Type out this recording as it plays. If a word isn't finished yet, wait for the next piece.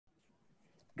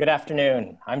Good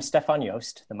afternoon. I'm Stefan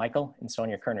Yost, the Michael and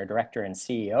Sonia Kerner Director and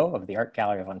CEO of the Art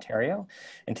Gallery of Ontario.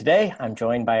 And today I'm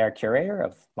joined by our Curator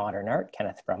of Modern Art,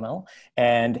 Kenneth Brummel,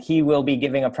 and he will be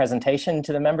giving a presentation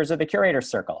to the members of the Curator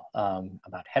Circle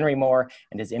about Henry Moore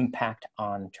and his impact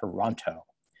on Toronto.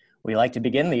 We like to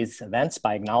begin these events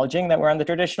by acknowledging that we're on the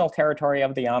traditional territory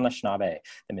of the Anishinaabe,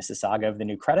 the Mississauga of the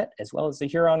New Credit, as well as the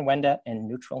Huron, Wendat, and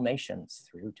Neutral nations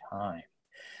through time.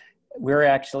 We're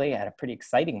actually at a pretty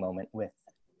exciting moment with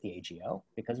the AGO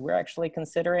because we're actually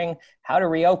considering how to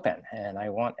reopen. And I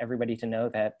want everybody to know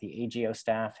that the AGO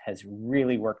staff has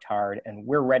really worked hard and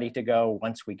we're ready to go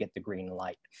once we get the green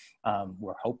light.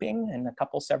 We're hoping in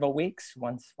several weeks,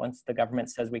 once the government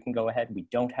says we can go ahead. We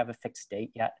don't have a fixed date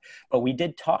yet, but we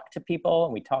did talk to people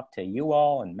and we talked to you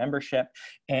all and membership,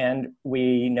 and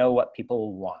we know what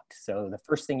people want. So the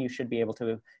first thing you should be able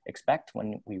to expect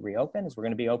when we reopen is we're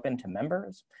going to be open to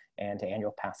members and to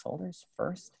annual pass holders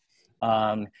first.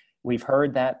 We've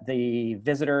heard that the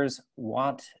visitors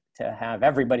want to have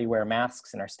everybody wear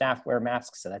masks and our staff wear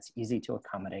masks, so that's easy to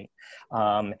accommodate.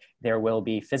 There will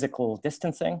be physical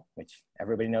distancing, which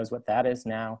everybody knows what that is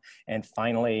now. And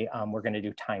finally, we're going to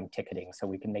do time ticketing so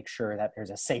we can make sure that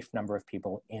there's a safe number of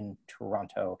people in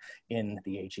Toronto in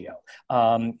the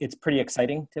AGO. It's pretty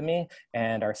exciting to me,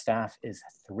 and our staff is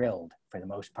thrilled for the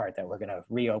most part that we're going to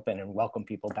reopen and welcome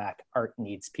people back. Art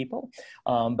needs people.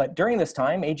 But during this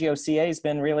time, AGOCA has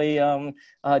been really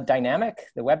dynamic.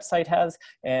 The website has,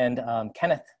 and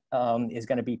Kenneth is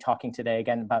going to be talking today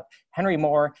again about Henry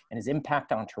Moore and his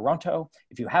impact on Toronto.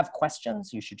 If you have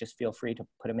questions, you should just feel free to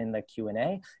put them in the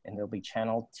Q&A and they'll be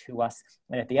channeled to us.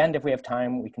 And at the end, if we have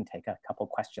time, we can take a couple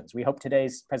questions. We hope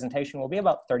today's presentation will be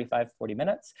about 35-40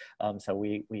 minutes. So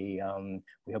we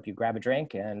hope you grab a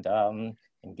drink and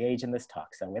engage in this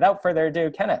talk. So without further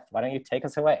ado, Kenneth, why don't you take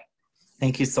us away?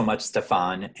 Thank you so much,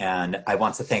 Stefan. And I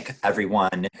want to thank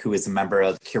everyone who is a member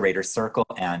of the Curator Circle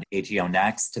and AGO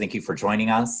Next. Thank you for joining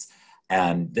us.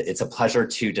 And it's a pleasure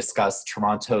to discuss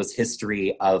Toronto's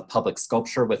history of public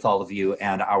sculpture with all of you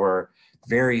and our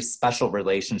very special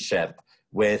relationship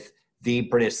with the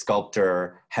British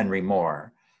sculptor, Henry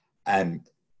Moore. And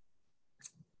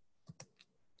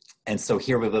so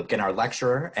here we will begin our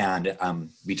lecture, and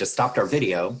we just stopped our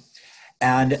video.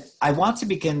 And I want to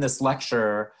begin this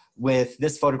lecture with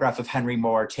this photograph of Henry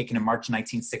Moore taken in March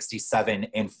 1967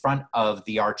 in front of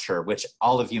the Archer, which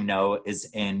all of you know is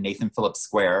in Nathan Phillips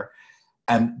Square.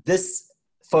 And this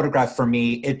photograph for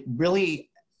me, it really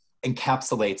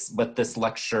encapsulates what this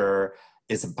lecture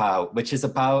is about, which is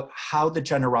about how the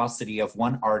generosity of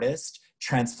one artist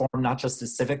transformed not just the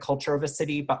civic culture of a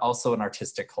city, but also an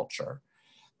artistic culture.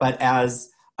 But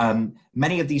as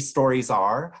many of these stories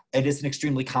are, it is an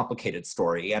extremely complicated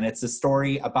story. And it's a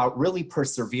story about really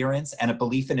perseverance and a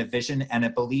belief in a vision and a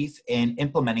belief in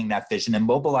implementing that vision and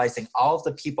mobilizing all of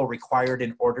the people required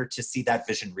in order to see that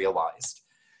vision realized.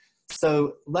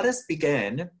 So let us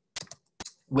begin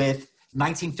with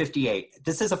 1958.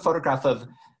 This is a photograph of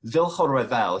Vilhelm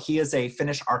Revel. He is a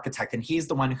Finnish architect, and he's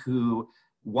the one who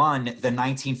won the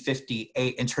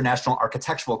 1958 International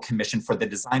Architectural Commission for the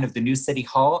design of the new City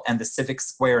Hall and the Civic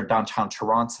Square in downtown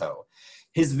Toronto.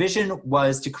 His vision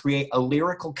was to create a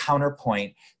lyrical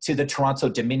counterpoint to the Toronto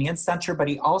Dominion Centre, but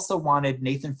he also wanted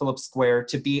Nathan Phillips Square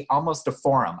to be almost a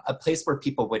forum, a place where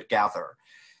people would gather.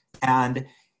 And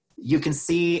you can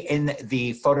see in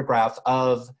the photograph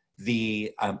of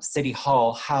the City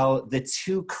Hall how the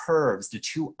two curves, the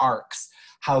two arcs,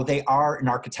 how they are an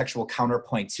architectural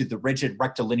counterpoint to the rigid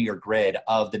rectilinear grid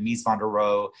of the Mies van der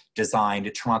Rohe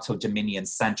designed Toronto Dominion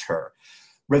Centre.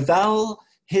 Revel,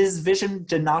 his vision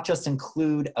did not just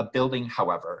include a building,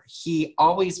 however. He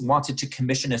always wanted to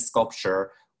commission a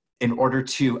sculpture in order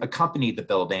to accompany the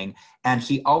building, and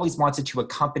he always wanted to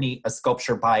accompany a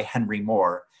sculpture by Henry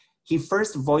Moore. He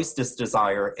first voiced this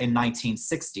desire in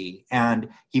 1960, and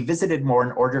he visited Moore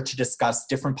in order to discuss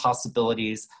different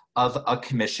possibilities of a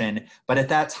commission. But at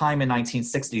that time in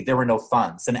 1960, there were no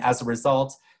funds. And as a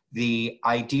result, the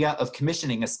idea of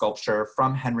commissioning a sculpture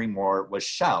from Henry Moore was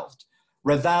shelved.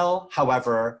 Revel,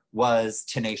 however, was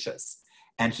tenacious,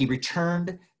 and he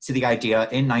returned to the idea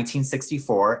in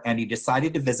 1964, and he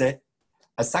decided to visit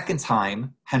a second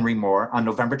time Henry Moore on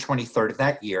November 23rd of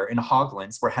that year in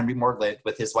Hoaglands, where Henry Moore lived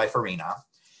with his wife, Irina.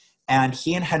 And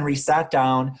he and Henry sat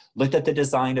down, looked at the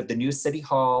design of the new City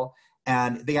Hall,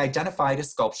 and they identified a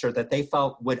sculpture that they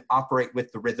felt would operate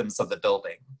with the rhythms of the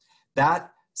building.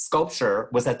 That sculpture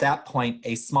was at that point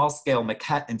a small-scale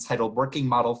maquette entitled Working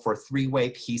Model for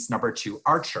Three-Way Piece Number 2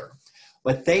 Archer.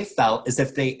 What they felt is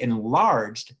if they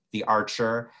enlarged the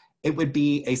Archer, it would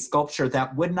be a sculpture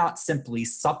that would not simply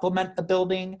supplement a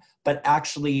building, but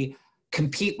actually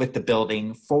compete with the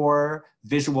building for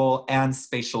visual and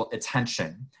spatial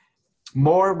attention.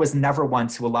 Moore was never one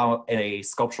to allow a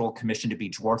sculptural commission to be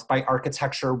dwarfed by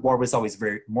architecture. Moore was always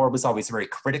very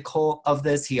critical of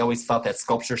this. He always felt that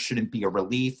sculpture shouldn't be a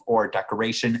relief or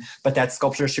decoration, but that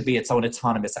sculpture should be its own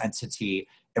autonomous entity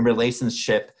in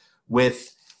relationship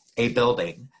with a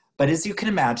building. But as you can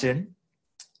imagine,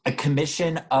 a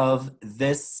commission of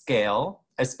this scale,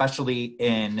 especially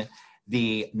in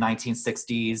the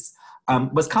 1960s,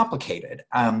 was complicated.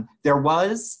 There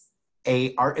was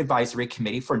a art advisory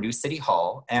committee for New City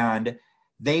Hall, and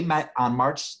they met on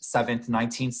March 7th,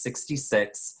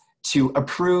 1966 to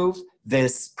approve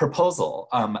this proposal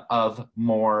of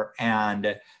Moore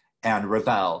and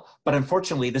Revell. But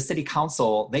unfortunately, the city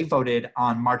council, they voted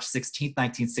on March 16th,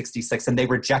 1966, and they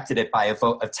rejected it by a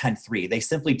vote of 10-3. They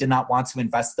simply did not want to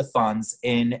invest the funds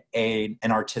in an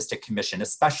artistic commission,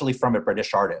 especially from a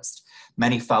British artist.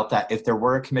 Many felt that if there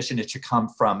were a commission, it should come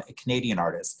from a Canadian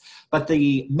artist. But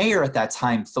the mayor at that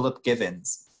time, Philip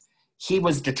Givens, he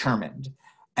was determined,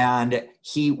 and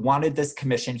he wanted this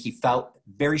commission. He felt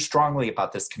very strongly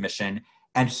about this commission,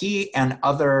 and he and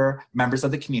other members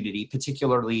of the community,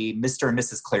 particularly Mr. and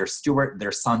Mrs. Claire Stewart,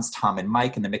 their sons Tom and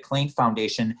Mike, and the McLean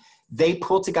Foundation, they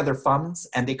pulled together funds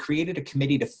and they created a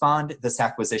committee to fund this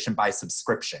acquisition by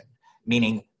subscription,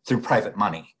 meaning through private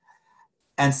money.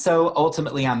 And so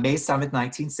ultimately on May 7th,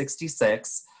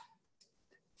 1966,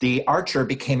 the Archer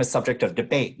became a subject of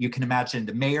debate. You can imagine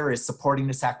the mayor is supporting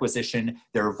this acquisition.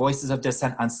 There are voices of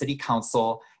dissent on city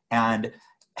council, and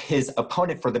his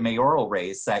opponent for the mayoral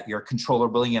race, that your controller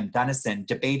William Dennison,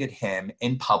 debated him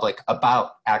in public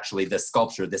about actually this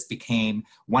sculpture. This became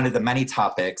one of the many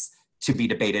topics to be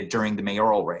debated during the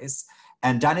mayoral race.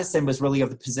 And Dennison was really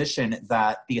of the position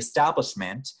that the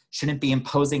establishment shouldn't be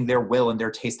imposing their will and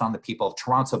their taste on the people of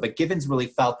Toronto. But Givens really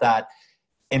felt that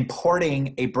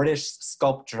importing a British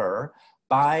sculpture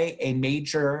by a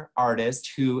major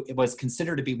artist who was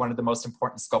considered to be one of the most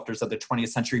important sculptors of the 20th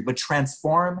century would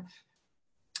transform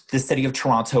the city of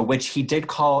Toronto, which he did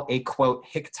call a, quote,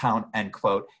 hick town, end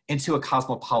quote, into a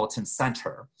cosmopolitan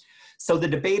center. So the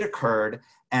debate occurred,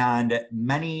 and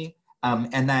then,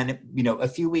 a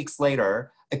few weeks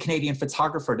later, a Canadian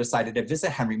photographer decided to visit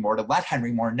Henry Moore to let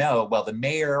Henry Moore know, well, the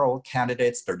mayoral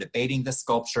candidates, they're debating the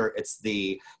sculpture. It's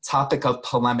the topic of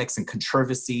polemics and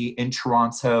controversy in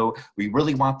Toronto. We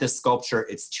really want this sculpture.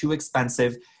 It's too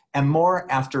expensive. And Moore,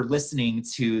 after listening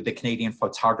to the Canadian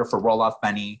photographer Roloff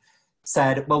Benny,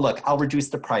 said, well, look, I'll reduce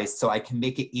the price so I can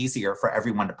make it easier for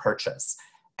everyone to purchase.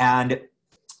 And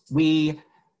it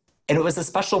was a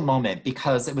special moment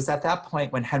because it was at that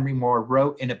point when Henry Moore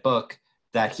wrote in a book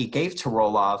that he gave to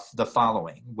Roloff the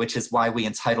following, which is why we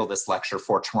entitle this lecture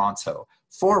For Toronto.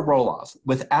 For Roloff,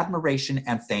 with admiration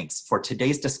and thanks for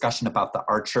today's discussion about the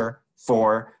Archer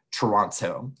for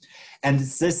Toronto. And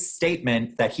this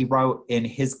statement that he wrote in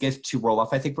his gift to Roloff,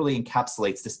 I think really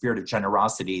encapsulates the spirit of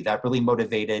generosity that really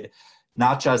motivated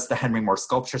not just the Henry Moore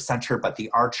Sculpture Center, but the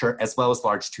Archer, as well as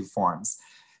Large Two Forms.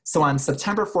 So on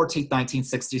September 14th,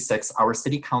 1966, our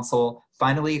city council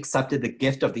finally accepted the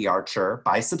gift of the Archer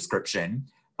by subscription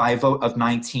by a vote of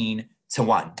 19-1.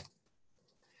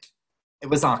 It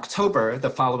was October, the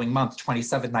following month,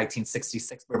 27,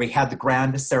 1966, where we had the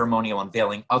grand ceremonial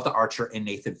unveiling of the Archer in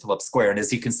Nathan Phillips Square. And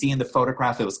as you can see in the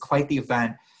photograph, it was quite the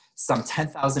event. Some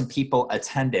 10,000 people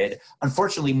attended.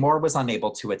 Unfortunately, Moore was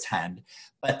unable to attend.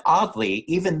 But oddly,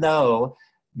 even though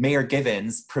Mayor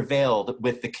Givens prevailed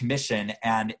with the commission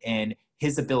and in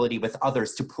his ability with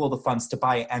others to pool the funds to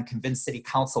buy it and convince City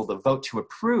Council to vote to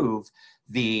approve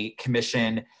the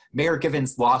commission, Mayor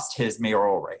Givens lost his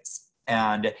mayoral race.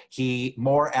 And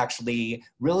Moore actually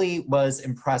really was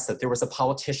impressed that there was a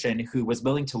politician who was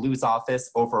willing to lose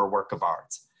office over a work of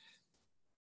art.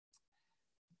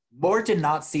 Moore did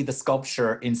not see the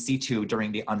sculpture in situ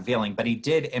during the unveiling, but he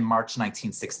did in March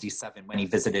 1967 when he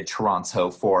visited Toronto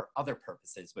for other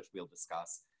purposes, which we'll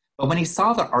discuss. But when he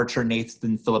saw the Archer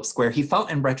Nathan Phillips Square, he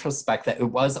felt in retrospect that it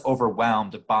was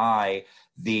overwhelmed by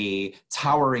the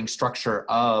towering structure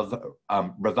of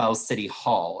Revell City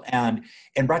Hall. And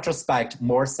in retrospect,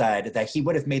 Moore said that he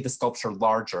would have made the sculpture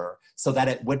larger so that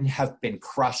it wouldn't have been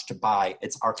crushed by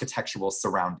its architectural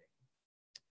surrounding.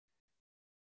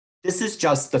 This is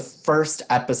just the first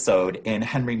episode in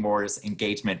Henry Moore's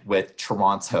engagement with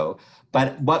Toronto.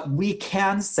 But what we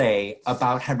can say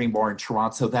about Henry Moore in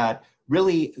Toronto, that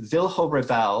really Wilhelm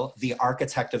Revell, the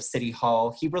architect of City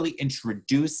Hall, he really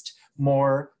introduced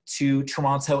Moore to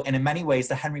Toronto. And in many ways,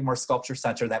 the Henry Moore Sculpture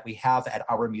Center that we have at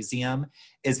our museum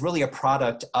is really a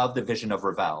product of the vision of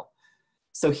Revell.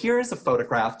 So here is a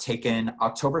photograph taken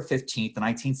October 15th,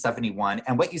 1971.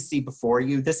 And what you see before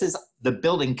you, this is the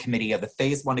building committee of the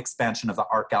Phase 1 expansion of the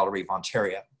Art Gallery of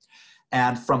Ontario.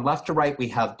 And from left to right, we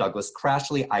have Douglas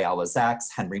Crashley, Ayala Zaks,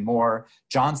 Henry Moore,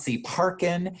 John C.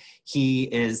 Parkin. He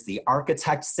is the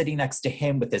architect. Sitting next to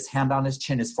him with his hand on his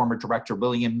chin is former director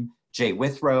William J.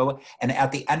 Withrow. And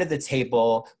at the end of the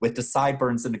table, with the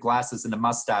sideburns and the glasses and the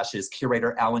mustaches,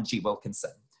 curator Alan G.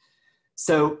 Wilkinson.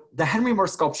 So the Henry Moore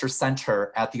Sculpture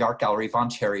Center at the Art Gallery of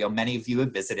Ontario, many of you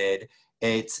have visited.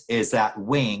 It is that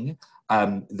wing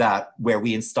where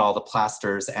we install the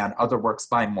plasters and other works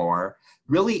by Moore.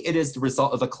 Really, it is the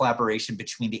result of a collaboration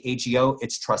between the AGO,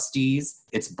 its trustees,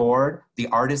 its board, the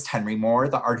artist Henry Moore,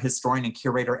 the art historian and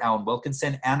curator Alan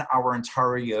Wilkinson, and our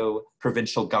Ontario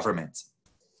provincial government.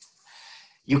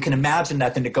 You can imagine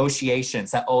that the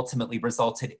negotiations that ultimately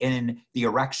resulted in the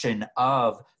erection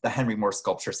of the Henry Moore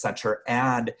Sculpture Center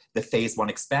and the Phase 1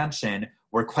 expansion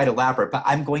were quite elaborate, but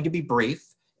I'm going to be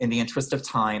brief in the interest of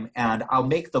time, and I'll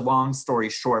make the long story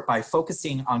short by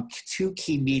focusing on two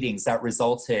key meetings that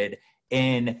resulted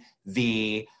in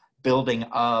the building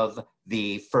of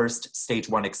the first Stage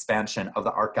 1 expansion of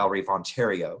the Art Gallery of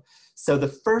Ontario. So the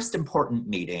first important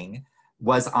meeting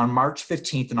was on March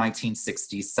 15th,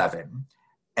 1967.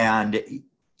 And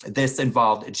this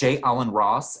involved J. Allen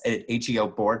Ross, an AGO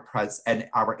board and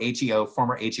our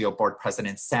former AGO board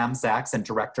president, Sam Zaks, and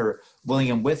director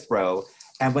William Withrow.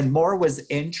 And when Moore was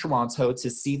in Toronto to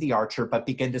see the Archer, but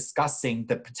began discussing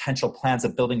the potential plans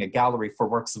of building a gallery for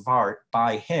works of art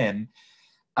by him,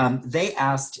 they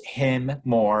asked him,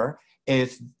 Moore,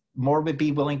 if Moore would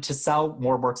be willing to sell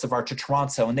more works of art to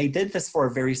Toronto. And they did this for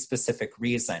a very specific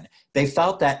reason. They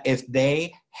felt that if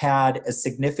they had a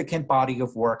significant body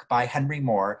of work by Henry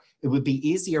Moore, it would be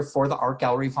easier for the Art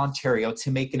Gallery of Ontario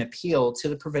to make an appeal to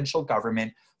the provincial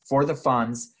government for the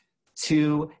funds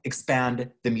to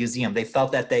expand the museum. They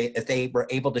felt that if they were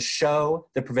able to show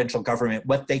the provincial government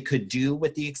what they could do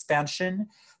with the expansion,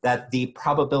 that the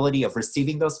probability of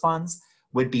receiving those funds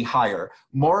would be higher.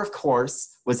 Moore, of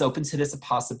course, was open to this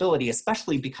possibility,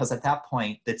 especially because at that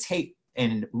point, the Tate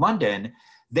in London,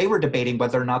 they were debating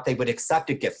whether or not they would accept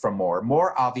a gift from Moore.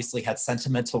 Moore obviously had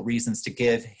sentimental reasons to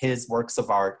give his works of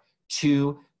art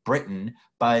to Britain,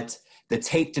 but the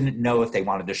Tate didn't know if they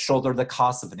wanted to shoulder the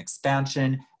cost of an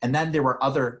expansion. And then there were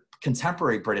other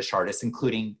contemporary British artists,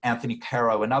 including Anthony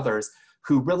Caro and others,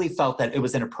 who really felt that it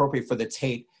was inappropriate for the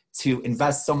Tate to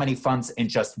invest so many funds in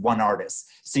just one artist.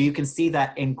 So you can see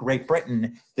that in Great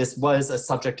Britain, this was a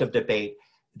subject of debate.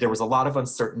 There was a lot of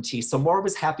uncertainty. So Moore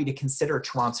was happy to consider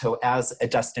Toronto as a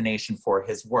destination for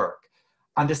his work.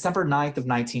 On December 9th of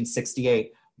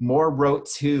 1968, Moore wrote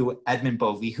to Edmund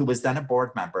Bovey, who was then a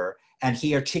board member, and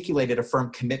he articulated a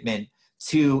firm commitment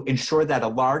to ensure that a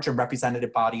large and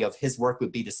representative body of his work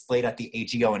would be displayed at the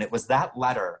AGO. And it was that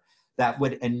letter that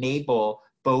would enable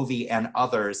Bovey and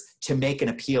others to make an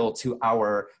appeal to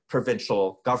our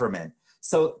provincial government.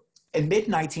 So in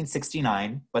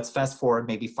mid-1969, let's fast forward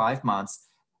maybe 5 months,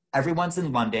 everyone's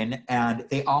in London and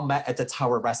they all met at the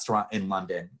Tower Restaurant in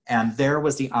London. And there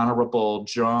was the Honorable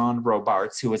John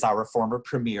Robarts, who was our former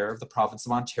Premier of the province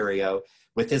of Ontario,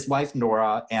 with his wife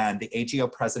Nora and the AGO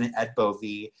president Ed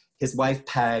Bovey, his wife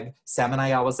Peg, Sam and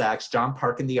Ayala Zaks, John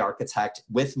Parkin, the architect,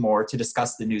 with Moore to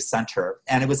discuss the new center.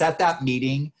 And it was at that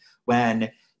meeting when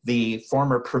the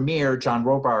former Premier, John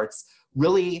Robarts,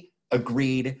 really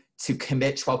agreed to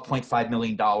commit $12.5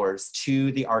 million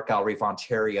to the Art Gallery of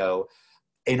Ontario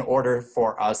in order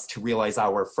for us to realize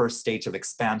our first stage of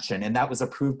expansion. And that was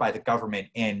approved by the government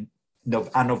on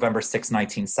November 6,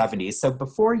 1970. So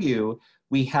before you,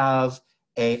 we have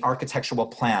an architectural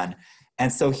plan.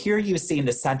 And so here you see in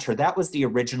the center, that was the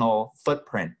original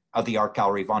footprint of the Art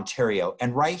Gallery of Ontario.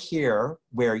 And right here,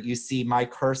 where you see my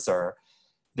cursor,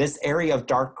 this area of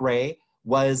dark gray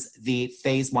was the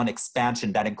Phase 1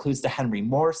 expansion that includes the Henry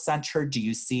Moore Center. Do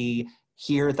you see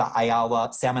here the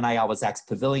Sam and Ayala Zaks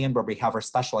Pavilion, where we have our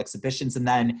special exhibitions, and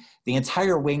then the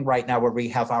entire wing right now where we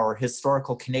have our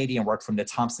historical Canadian work from the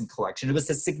Thompson Collection. It was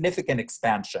a significant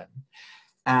expansion.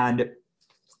 And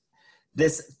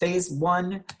this Phase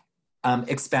 1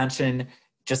 expansion,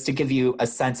 just to give you a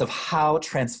sense of how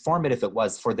transformative it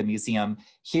was for the museum,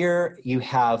 here you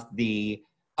have the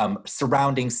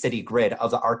surrounding city grid of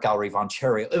the Art Gallery of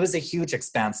Ontario. It was a huge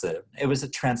expansive. It was a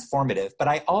transformative. But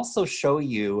I also show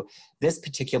you this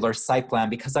particular site plan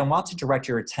because I want to direct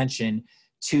your attention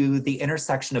to the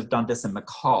intersection of Dundas and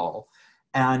McCall.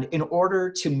 And in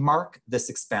order to mark this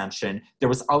expansion, there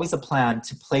was always a plan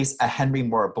to place a Henry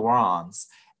Moore bronze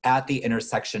at the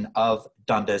intersection of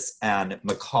Dundas and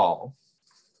McCall.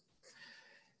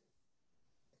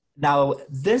 Now,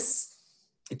 this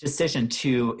decision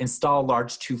to install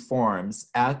large two forms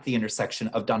at the intersection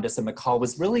of Dundas and McCall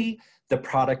was really the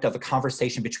product of a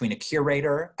conversation between a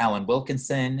curator, Alan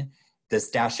Wilkinson, this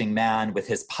dashing man with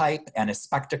his pipe and his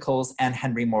spectacles, and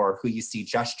Henry Moore, who you see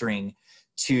gesturing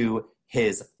to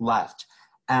his left.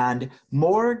 And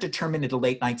Moore determined in the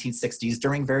late 1960s,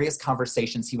 during various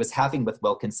conversations he was having with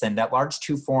Wilkinson, that large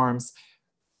two forms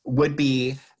would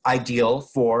be ideal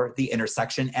for the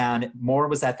intersection. And Moore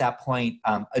was at that point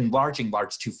enlarging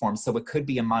large two forms, so it could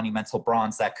be a monumental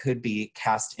bronze that could be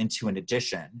cast into an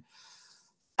addition.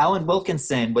 Alan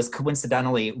Wilkinson was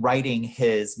coincidentally writing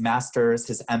his master's,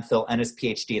 his MPhil, and his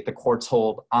PhD at the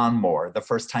Courtauld on Moore, the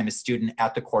first time a student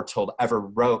at the Courtauld ever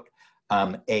wrote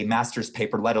a master's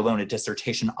paper, let alone a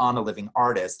dissertation on a living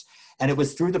artist. And it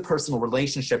was through the personal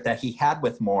relationship that he had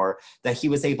with Moore that he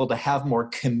was able to have Moore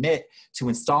commit to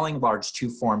installing large two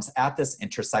forms at this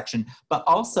intersection, but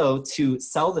also to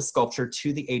sell the sculpture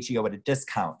to the AGO at a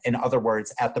discount, in other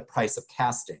words, at the price of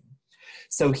casting.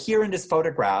 So here in this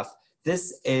photograph,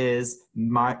 this is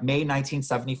May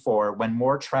 1974, when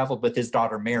Moore traveled with his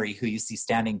daughter Mary, who you see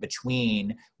standing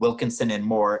between Wilkinson and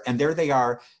Moore, and there they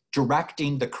are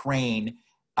directing the crane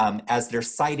as they're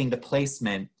sighting the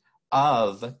placement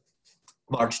of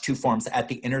large two forms at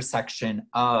the intersection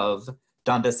of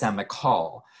Dundas and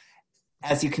McCall.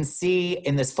 As you can see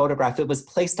in this photograph, it was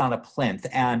placed on a plinth,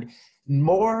 and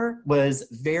Moore was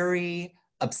very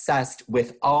obsessed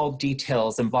with all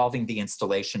details involving the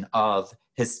installation of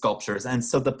his sculptures. And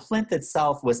so the plinth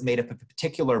itself was made of a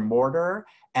particular mortar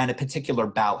and a particular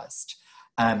ballast.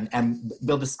 And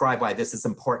we'll describe why this is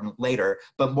important later.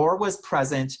 But Moore was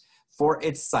present for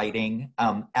its sighting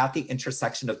at the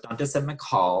intersection of Dundas and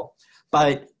McCall,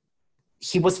 but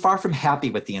he was far from happy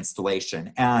with the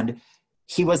installation. And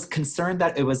he was concerned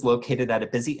that it was located at a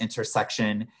busy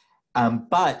intersection,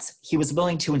 but he was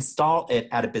willing to install it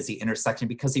at a busy intersection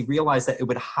because he realized that it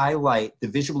would highlight the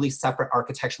visually separate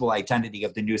architectural identity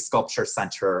of the new sculpture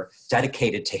center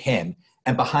dedicated to him.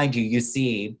 And behind you, you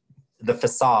see the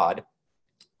facade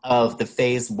of the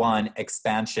Phase 1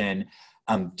 expansion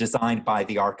designed by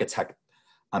the architect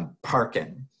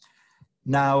Parkin.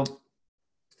 Now,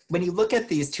 when you look at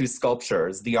these two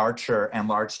sculptures, the Archer and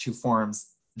large two forms,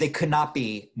 they could not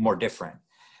be more different.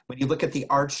 When you look at the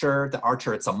Archer,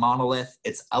 it's a monolith,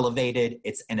 it's elevated,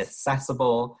 it's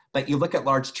inaccessible, but you look at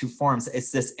large two forms,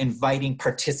 it's this inviting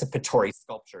participatory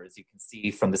sculpture, as you can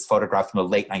see from this photograph from the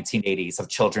late 1980s of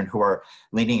children who are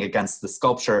leaning against the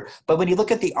sculpture. But when you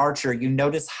look at the Archer, you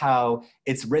notice how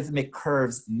its rhythmic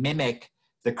curves mimic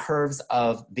the curves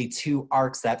of the two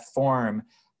arcs that form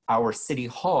our city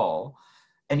hall.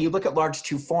 And you look at large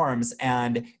two forms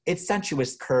and its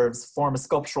sensuous curves form a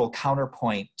sculptural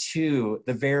counterpoint to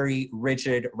the very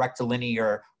rigid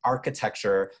rectilinear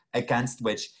architecture against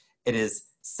which it is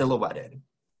silhouetted.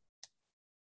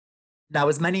 Now,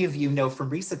 as many of you know from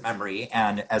recent memory,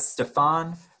 and as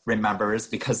Stefan remembers,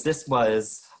 because this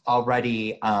was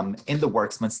already in the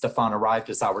works when Stefan arrived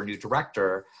as our new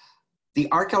director, the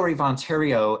Art Gallery of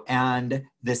Ontario and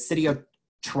the City of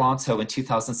Toronto in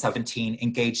 2017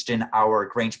 engaged in our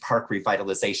Grange Park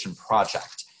revitalization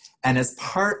project. And as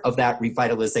part of that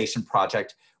revitalization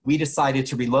project, we decided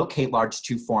to relocate large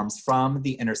two forms from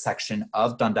the intersection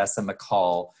of Dundas and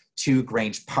McCall to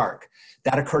Grange Park.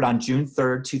 That occurred on June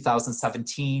 3rd,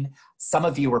 2017. Some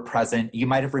of you were present. You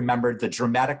might have remembered the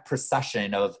dramatic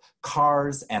procession of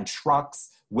cars and trucks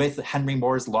with Henry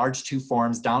Moore's large two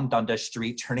forms down Dundas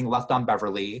Street, turning left on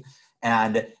Beverly.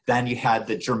 And then you had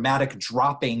the dramatic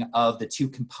dropping of the two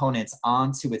components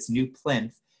onto its new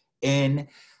plinth in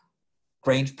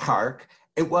Grange Park.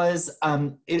 It was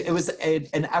an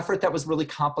effort that was really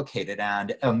complicated,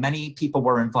 and many people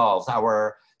were involved.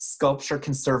 Our sculpture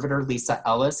conservator, Lisa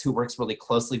Ellis, who works really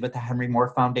closely with the Henry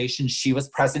Moore Foundation, she was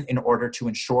present in order to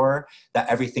ensure that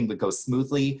everything would go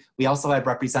smoothly. We also had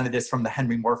representatives from the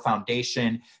Henry Moore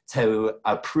Foundation to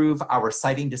approve our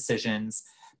siting decisions,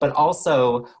 but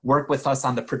also work with us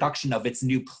on the production of its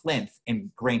new plinth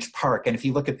in Grange Park. And if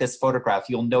you look at this photograph,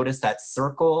 you'll notice that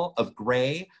circle of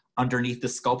gray underneath the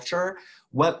sculpture.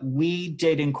 What we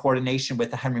did in coordination with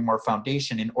the Henry Moore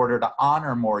Foundation in order to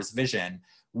honor Moore's vision,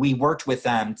 we worked with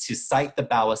them to site the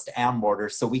ballast and mortar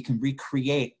so we can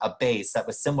recreate a base that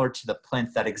was similar to the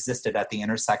plinth that existed at the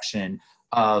intersection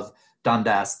of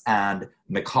Dundas and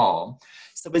McCall.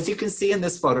 So as you can see in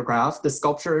this photograph, the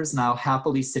sculpture is now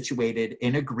happily situated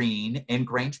in a green in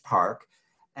Grange Park.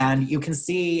 And you can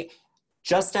see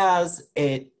just as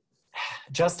at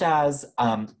Dundas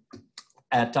and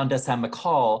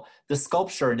McCall, the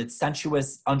sculpture and its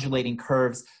sensuous undulating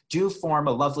curves do form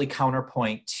a lovely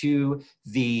counterpoint to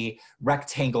the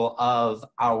rectangle of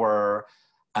our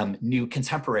new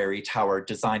contemporary tower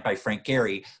designed by Frank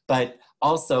Gehry, but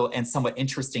also, and somewhat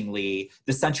interestingly,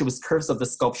 the sensuous curves of the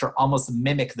sculpture almost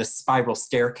mimic the spiral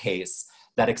staircase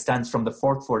that extends from the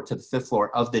 4th floor to the 5th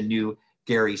floor of the new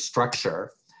Gehry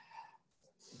structure.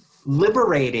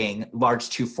 Liberating large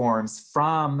two forms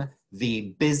from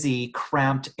the busy,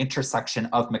 cramped intersection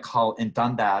of McCall and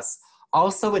Dundas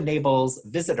also enables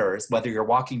visitors, whether you're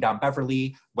walking down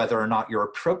Beverly, whether or not you're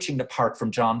approaching the park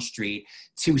from John Street,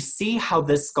 to see how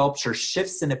this sculpture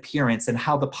shifts in appearance and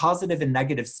how the positive and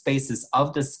negative spaces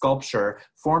of the sculpture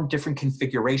form different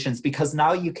configurations, because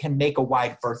now you can make a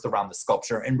wide berth around the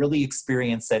sculpture and really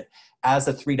experience it as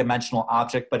a three-dimensional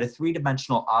object, but a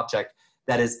three-dimensional object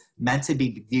that is meant to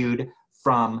be viewed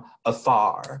from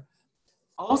afar.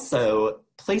 Also,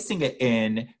 placing it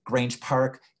in Grange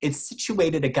Park, it's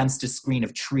situated against a screen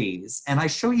of trees. And I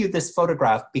show you this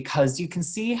photograph because you can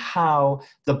see how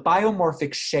the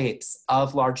biomorphic shapes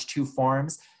of large two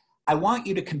forms, I want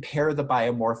you to compare the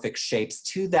biomorphic shapes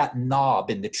to that knob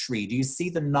in the tree. Do you see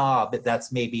the knob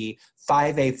that's maybe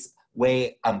 5/8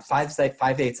 way,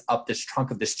 5/8 up this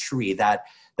trunk of this tree, that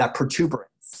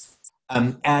protuberance?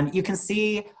 And you can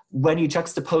see when you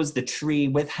juxtapose the tree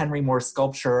with Henry Moore's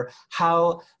sculpture,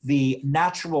 how the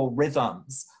natural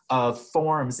rhythms of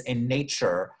forms in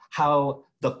nature, how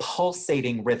the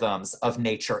pulsating rhythms of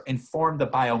nature inform the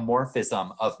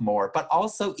biomorphism of Moore, but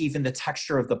also even the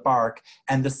texture of the bark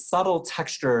and the subtle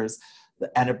textures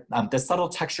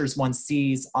one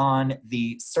sees on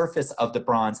the surface of the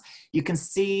bronze. You can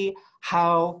see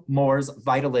how Moore's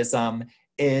vitalism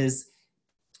is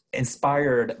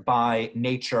inspired by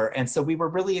nature. And so we were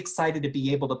really excited to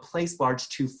be able to place large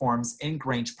two forms in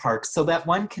Grange Park so that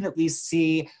one can at least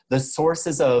see the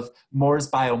sources of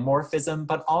Moore's biomorphism,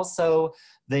 but also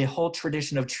the whole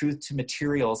tradition of truth to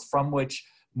materials from which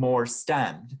Moore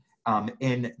stemmed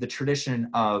in the tradition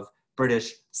of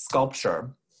British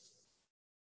sculpture.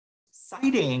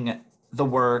 Citing the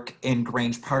work in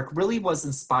Grange Park really was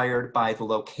inspired by the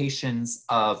locations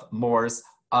of Moore's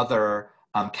other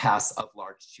casts of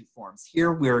large two forms.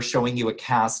 Here we're showing you a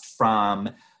cast from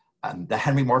the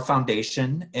Henry Moore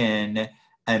Foundation in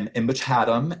Witch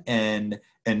Haddam in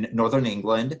Northern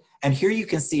England. And here you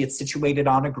can see it's situated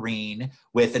on a green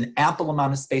with an ample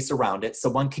amount of space around it, so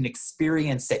one can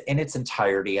experience it in its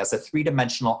entirety as a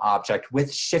three-dimensional object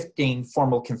with shifting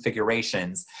formal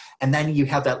configurations. And then you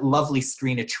have that lovely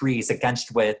screen of trees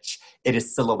against which it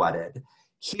is silhouetted.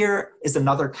 Here is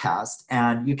another cast,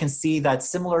 and you can see that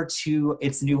similar to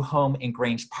its new home in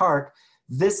Grange Park,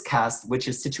 this cast, which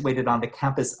is situated on the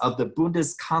campus of the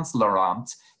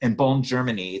Bundeskanzleramt in Bonn,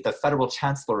 Germany, the federal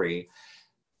chancellery,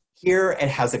 here it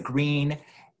has a green,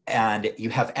 and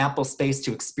you have ample space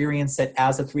to experience it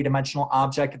as a three-dimensional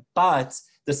object, but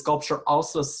the sculpture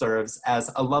also serves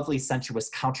as a lovely sensuous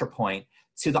counterpoint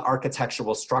to the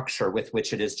architectural structure with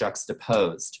which it is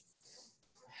juxtaposed.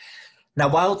 Now,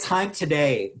 while time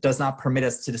today does not permit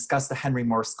us to discuss the Henry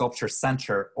Moore Sculpture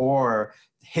Center or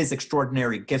his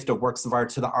extraordinary gift of works of art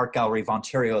to the Art Gallery of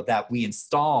Ontario that we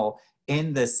install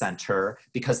in this center,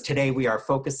 because today we are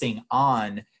focusing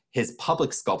on his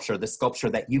public sculpture, the sculpture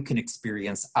that you can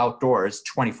experience outdoors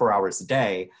 24 hours a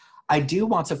day, I do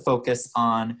want to focus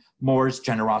on Moore's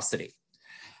generosity.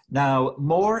 Now,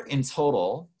 Moore in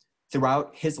total,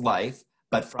 throughout his life,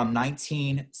 but from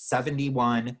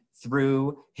 1971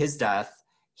 through his death,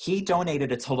 he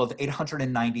donated a total of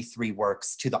 893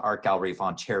 works to the Art Gallery of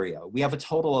Ontario. We have a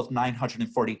total of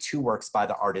 942 works by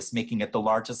the artist, making it the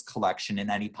largest collection in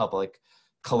any public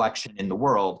collection in the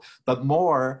world. But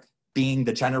Moore, being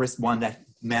the generous man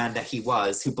that he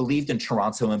was, who believed in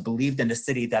Toronto and believed in a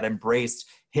city that embraced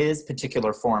his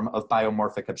particular form of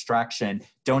biomorphic abstraction,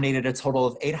 donated a total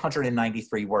of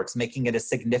 893 works, making it a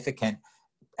significant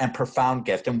and profound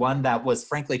gift, and one that was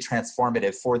frankly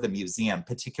transformative for the museum,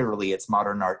 particularly its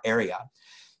modern art area.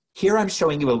 Here I'm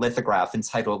showing you a lithograph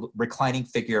entitled Reclining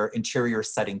Figure, Interior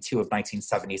Setting 2 of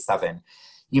 1977.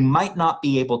 You might not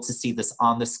be able to see this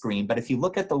on the screen, but if you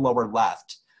look at the lower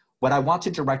left, what I want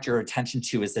to direct your attention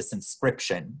to is this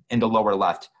inscription in the lower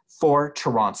left, for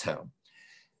Toronto.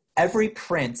 Every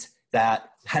print that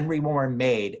Henry Moore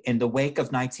made in the wake of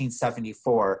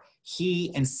 1974,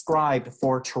 he inscribed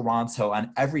for Toronto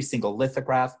on every single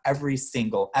lithograph, every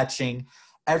single etching,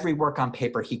 every work on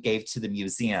paper he gave to the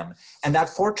museum. And that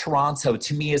for Toronto,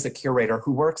 to me as a curator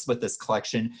who works with this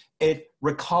collection, it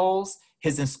recalls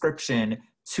his inscription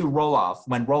to Roloff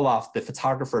when Roloff, the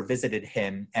photographer, visited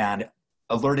him and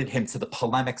alerted him to the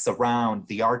polemics around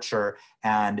the Archer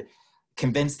and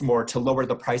convinced Moore to lower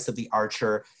the price of the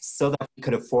Archer so that he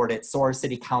could afford it, so our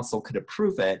city council could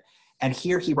approve it. And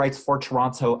here he writes for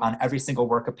Toronto on every single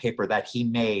work of paper that he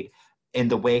made in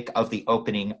the wake of the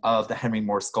opening of the Henry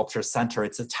Moore Sculpture Center.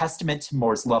 It's a testament to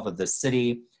Moore's love of the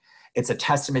city. It's a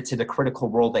testament to the critical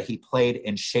role that he played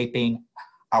in shaping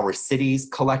our city's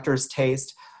collector's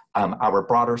taste, our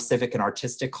broader civic and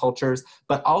artistic cultures,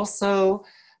 but also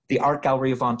the Art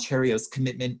Gallery of Ontario's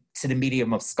commitment to the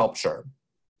medium of sculpture.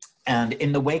 And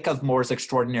in the wake of Moore's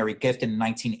extraordinary gift in the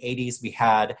 1980s, we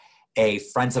had a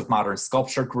Friends of Modern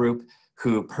Sculpture group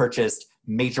who purchased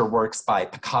major works by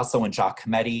Picasso and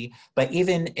Giacometti. But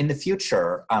even in the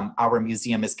future, our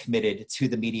museum is committed to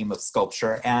the medium of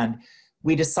sculpture. And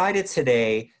we decided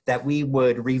today that we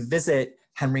would revisit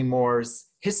Henry Moore's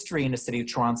history in the city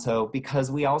of Toronto,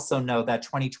 because we also know that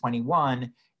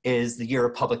 2021 is the year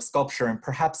of public sculpture, and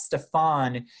perhaps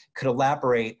Stefan could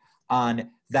elaborate on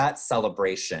that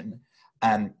celebration.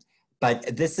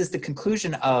 But this is the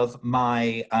conclusion of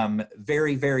my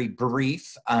very, very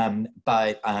brief,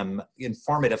 but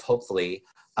informative, hopefully,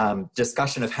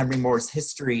 discussion of Henry Moore's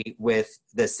history with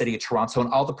the city of Toronto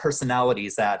and all the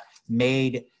personalities that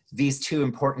made these two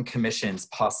important commissions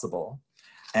possible.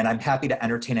 And I'm happy to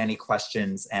entertain any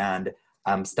questions. And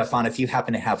Stefan, if you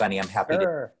happen to have any, I'm happy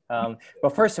to.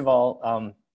 Well, first of all,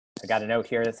 I got a note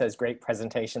here that says, great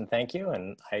presentation, thank you.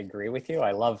 And I agree with you.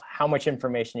 I love how much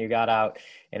information you got out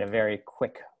in a very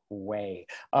quick way.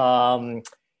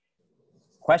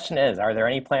 Question is, are there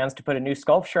any plans to put a new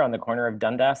sculpture on the corner of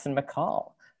Dundas and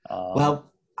McCall? Well,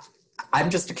 I'm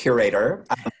just a curator.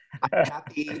 I'm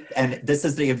happy, and this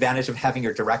is the advantage of having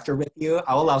your director with you.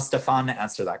 I'll allow Stefan to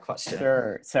answer that question.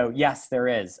 Sure. So yes, there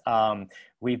is.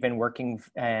 We've been working,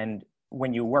 and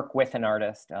when you work with an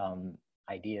artist,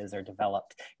 ideas are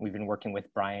developed. We've been working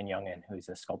with Brian Youngin, who's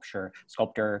a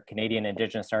sculptor, Canadian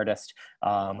Indigenous artist,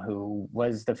 who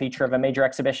was the feature of a major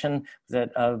exhibition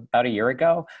about a year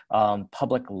ago.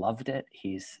 Public loved it.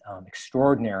 He's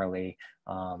extraordinarily,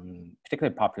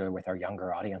 particularly popular with our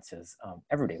younger audiences.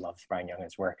 Everybody loves Brian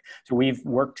Youngin's work. So we've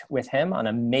worked with him on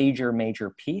a major,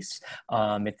 major piece.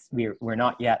 We're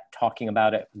not yet talking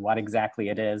about it, what exactly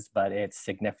it is, but it's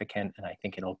significant, and I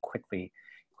think it'll quickly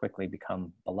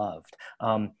become beloved.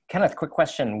 Kenneth, quick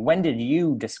question. When did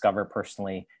you discover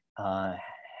personally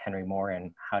Henry Moore,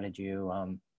 and how did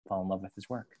you fall in love with his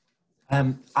work?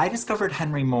 I discovered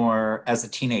Henry Moore as a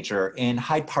teenager in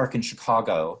Hyde Park in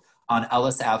Chicago on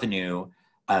Ellis Avenue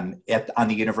on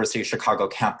the University of Chicago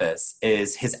campus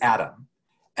is his Atom.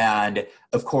 And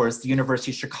of course, the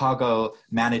University of Chicago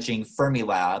managing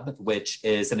Fermilab, which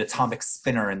is an atomic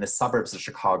spinner in the suburbs of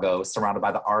Chicago surrounded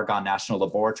by the Argonne National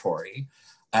Laboratory.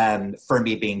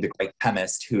 Fermi being the great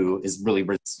chemist who is really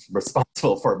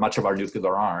responsible for much of our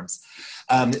nuclear arms.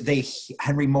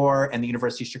 Henry Moore and the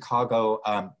University of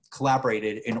Chicago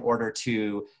collaborated in order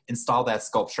to install that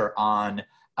sculpture on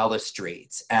Ellis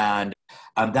Street. And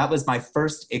that was my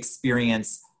first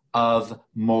experience of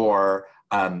Moore,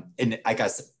 I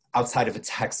guess, outside of a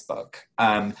textbook.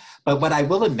 But what I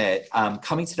will admit,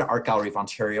 coming to the Art Gallery of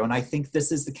Ontario, and I think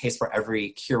this is the case for every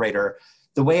curator,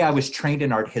 the way I was trained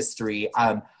in art history,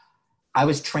 I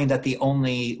was trained that the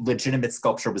only legitimate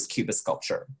sculpture was Cubist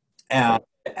sculpture. And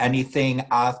anything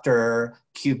after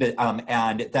Cubist,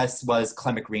 and this was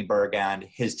Clement Greenberg and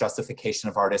his justification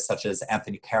of artists such as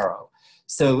Anthony Caro.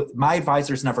 So my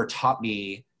advisors never taught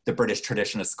me the British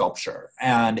tradition of sculpture.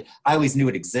 And I always knew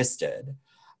it existed.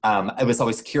 I was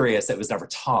always curious, it was never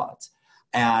taught.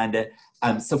 And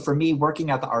so for me, working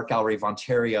at the Art Gallery of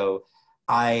Ontario,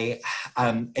 I've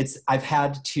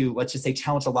had to, let's just say,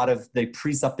 challenge a lot of the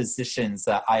presuppositions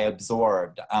that I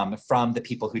absorbed from the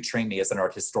people who trained me as an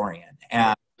art historian.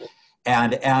 And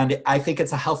I think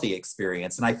it's a healthy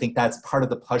experience. And I think that's part of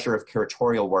the pleasure of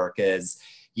curatorial work is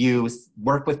you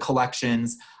work with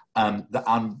collections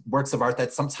on works of art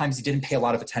that sometimes you didn't pay a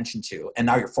lot of attention to, and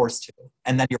now you're forced to.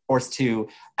 And then you're forced to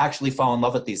actually fall in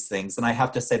love with these things. And I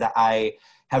have to say that I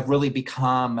have really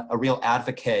become a real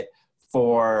advocate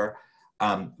for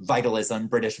vitalism,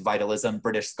 British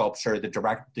sculpture,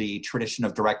 the tradition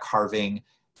of direct carving.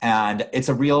 And it's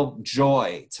a real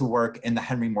joy to work in the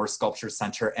Henry Moore Sculpture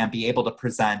Center and be able to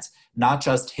present not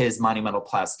just his monumental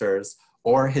plasters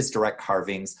or his direct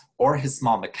carvings or his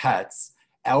small maquettes,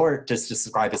 or just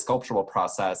describe his sculptural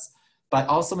process, but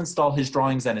also install his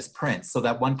drawings and his prints so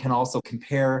that one can also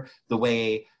compare the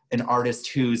way an artist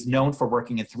who's known for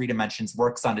working in 3 dimensions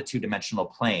works on a 2-dimensional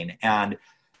plane. And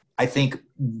I think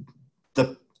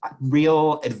the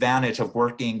real advantage of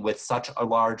working with such a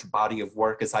large body of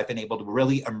work is I've been able to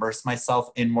really immerse myself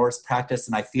in Moore's practice,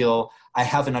 and I feel I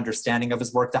have an understanding of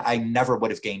his work that I never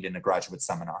would have gained in a graduate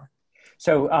seminar.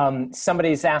 So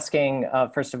somebody's asking,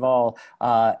 first of all,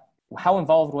 how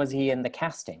involved was he in the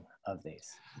casting of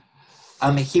these?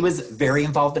 He was very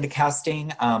involved in the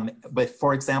casting. With,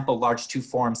 for example, Large Two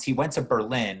Forms, he went to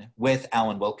Berlin with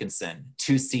Alan Wilkinson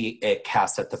to see it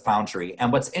cast at the Foundry.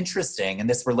 And what's interesting, and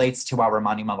this relates to our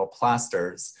monumental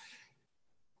plasters,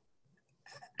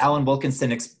 Alan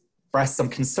Wilkinson expressed some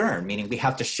concern, meaning we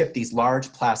have to ship these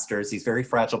large plasters, these very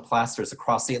fragile plasters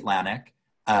across the Atlantic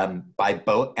by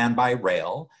boat and by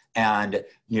rail. And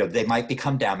they might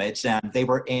become damaged. And they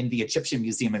were in the Egyptian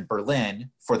Museum in Berlin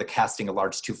for the casting of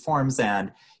Large Two Forms.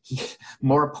 And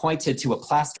Moore pointed to a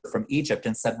plaster from Egypt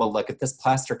and said, well, look, if this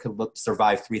plaster could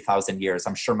survive 3,000 years,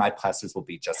 I'm sure my plasters will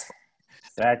be just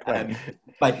fine. Exactly.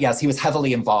 But yes, he was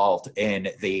heavily involved in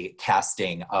the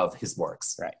casting of his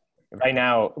works. Right. Right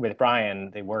now with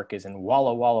Brian, the work is in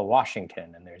Walla Walla,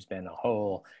 Washington. And there's been a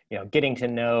whole, getting to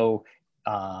know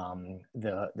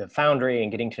the foundry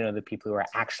and getting to know the people who are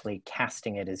actually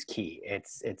casting it is key.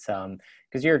 It's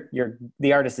because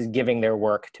the artist is giving their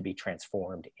work to be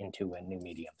transformed into a new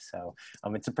medium. So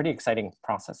it's a pretty exciting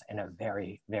process and a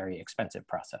very, very expensive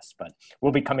process, but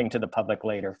we'll be coming to the public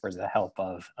later for the help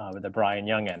of the Brian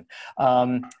Youngin.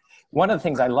 One of the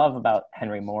things I love about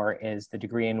Henry Moore is the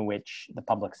degree in which the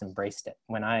public's embraced it.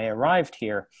 When I arrived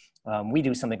here, we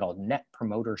do something called Net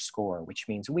Promoter Score, which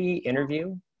means we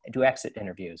do exit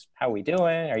interviews. How are we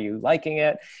doing? Are you liking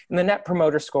it? And the Net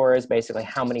Promoter Score is basically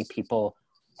how many people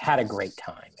had a great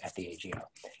time at the AGO.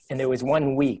 And there was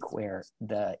 1 week where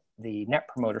the Net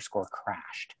Promoter Score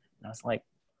crashed. And I was like,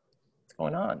 what's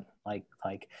going on?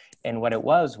 And what it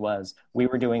was we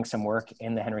were doing some work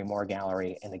in the Henry Moore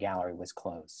Gallery and the gallery was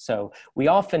closed. So we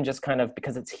often just kind of,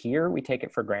 because it's here, we take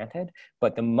it for granted,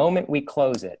 but the moment we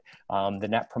close it, the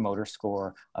Net Promoter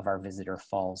Score of our visitor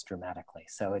falls dramatically.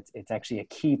 So it's actually a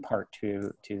key part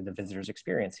to the visitor's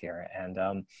experience here.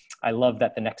 And I love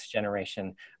that the next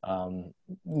generation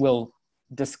will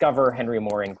discover Henry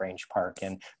Moore in Grange Park.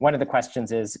 And one of the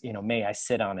questions is, may I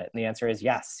sit on it? And the answer is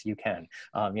yes, you can.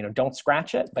 Don't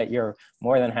scratch it, but you're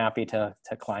more than happy to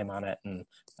climb on it and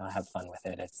have fun with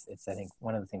it. It's I think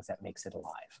one of the things that makes it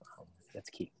alive. That's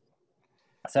key.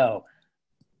 So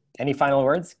any final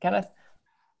words, Kenneth?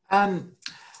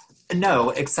 No,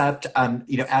 except,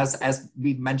 as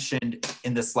we mentioned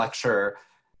in this lecture,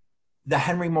 the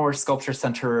Henry Moore Sculpture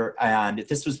Center, and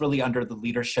this was really under the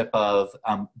leadership of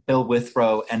Bill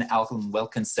Withrow and Alan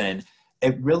Wilkinson,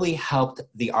 it really helped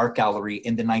the art gallery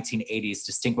in the 1980s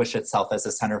distinguish itself as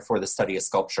a center for the study of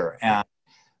sculpture. And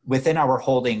within our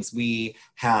holdings, we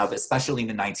have, especially in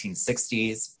the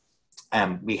 1960s,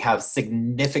 we have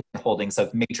significant holdings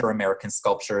of major American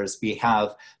sculptures. We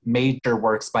have major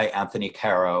works by Anthony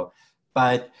Caro,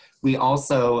 but we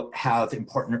also have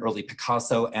important early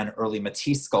Picasso and early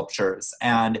Matisse sculptures.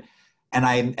 And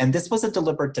this was a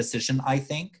deliberate decision, I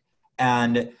think.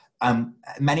 And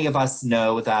many of us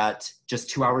know that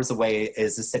just 2 hours away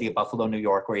is the city of Buffalo, New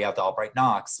York, where you have the Albright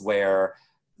Knox, where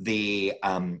the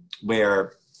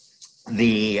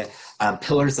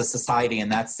pillars of society in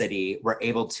that city were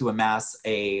able to amass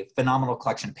a phenomenal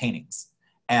collection of paintings.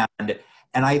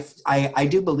 And I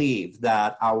do believe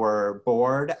that our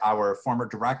board, our former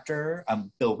director,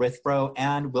 Bill Withrow,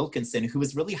 and Wilkinson, who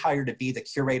was really hired to be the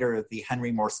curator of the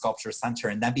Henry Moore Sculpture Center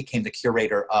and then became the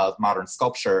curator of modern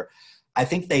sculpture, I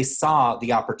think they saw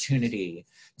the opportunity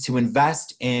to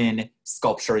invest in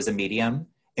sculpture as a medium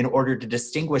in order to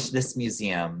distinguish this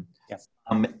museum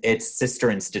from its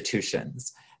sister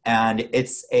institutions. And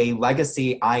it's a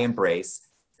legacy I embrace.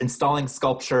 Installing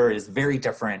sculpture is very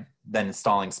different than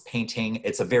installing painting.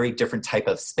 It's a very different type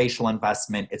of spatial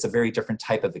investment. It's a very different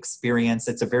type of experience.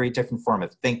 It's a very different form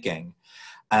of thinking.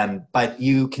 But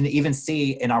you can even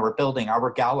see in our building, our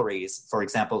galleries, for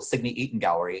example, Sidney Eaton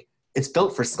Gallery, it's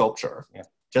built for sculpture,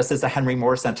 just as the Henry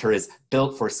Moore Center is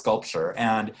built for sculpture.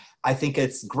 And I think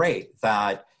it's great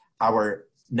that our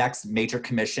next major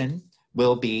commission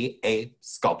will be a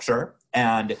sculpture,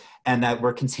 and that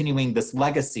we're continuing this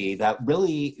legacy that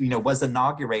really, was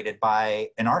inaugurated by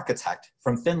an architect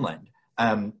from Finland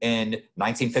in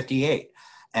 1958.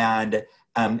 And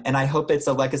I hope it's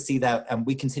a legacy that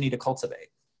we continue to cultivate.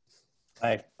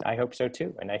 I hope so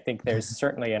too. And I think there's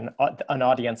certainly an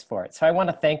audience for it. So I want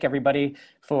to thank everybody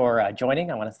for joining.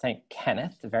 I want to thank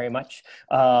Kenneth very much.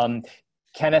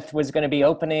 Kenneth was going to be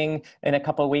opening in a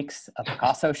couple of weeks a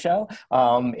Picasso show.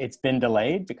 It's been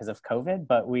delayed because of COVID,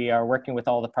 but we are working with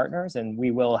all the partners and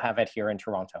we will have it here in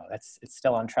Toronto. It's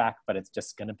still on track, but it's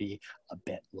just going to be a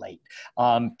bit late.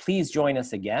 Please join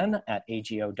us again at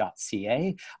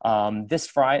ago.ca.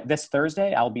 This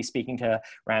Thursday, I'll be speaking to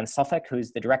Rand Suffolk,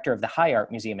 who's the director of the High Art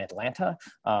Museum Atlanta.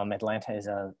 Atlanta is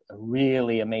a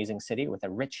really amazing city with a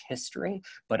rich history,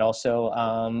 but also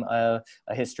a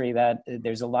history that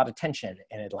there's a lot of tension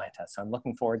in Atlanta. So I'm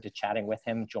looking forward to chatting with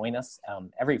him. Join us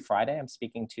every Friday. I'm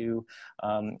speaking to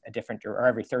or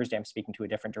every Thursday I'm speaking to a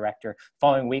different director.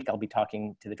 Following week, I'll be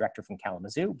talking to the director from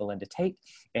Kalamazoo, Belinda Tate.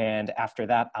 And after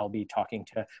that, I'll be talking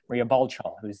to Maria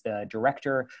Balchal, who's the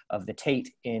director of the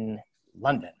Tate in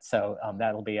London. So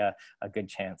that'll be a good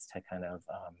chance to kind of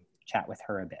chat with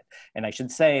her a bit. And I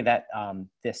should say that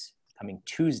this coming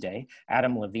Tuesday,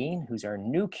 Adam Levine, who's our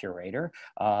new curator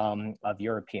of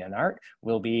European art,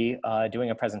 will be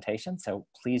doing a presentation. So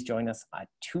please join us on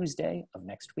Tuesday of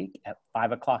next week at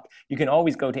 5 o'clock. You can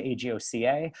always go to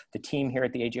AGOCA. The team here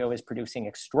at the AGO is producing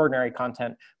extraordinary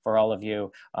content for all of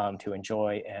you to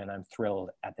enjoy. And I'm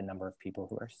thrilled at the number of people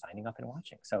who are signing up and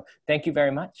watching. So thank you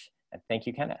very much. And thank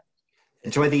you, Kenneth.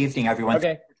 Enjoy the evening, everyone. Okay.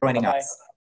 Thanks for joining us.